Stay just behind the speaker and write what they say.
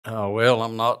Well,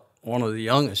 I'm not one of the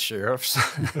youngest sheriffs,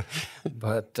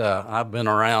 but I've been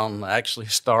around. Actually,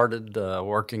 started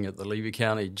working at the Levy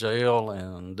County Jail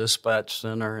and Dispatch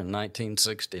Center in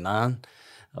 1969.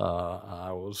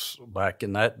 I was back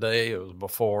in that day. It was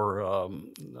before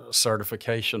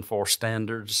certification for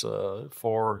standards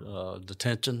for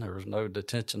detention. There was no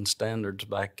detention standards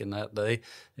back in that day.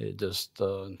 It just,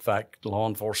 in fact, law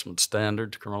enforcement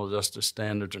standards, criminal justice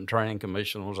standards, and training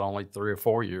commission was only 3 or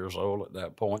 4 years old at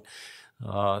that point.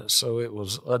 So it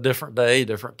was a different day,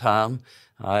 different time.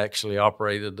 I actually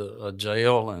operated a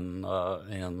jail and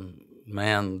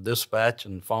manned dispatch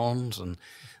and phones and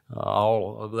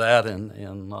all of that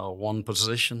in one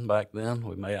position back then.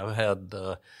 We may have had,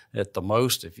 at the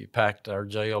most, if you packed our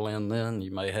jail in then,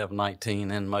 you may have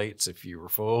 19 inmates if you were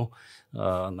full.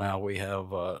 Now we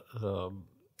have a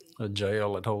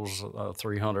jail that holds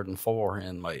 304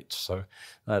 inmates. So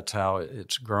that's how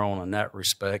it's grown in that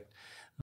respect.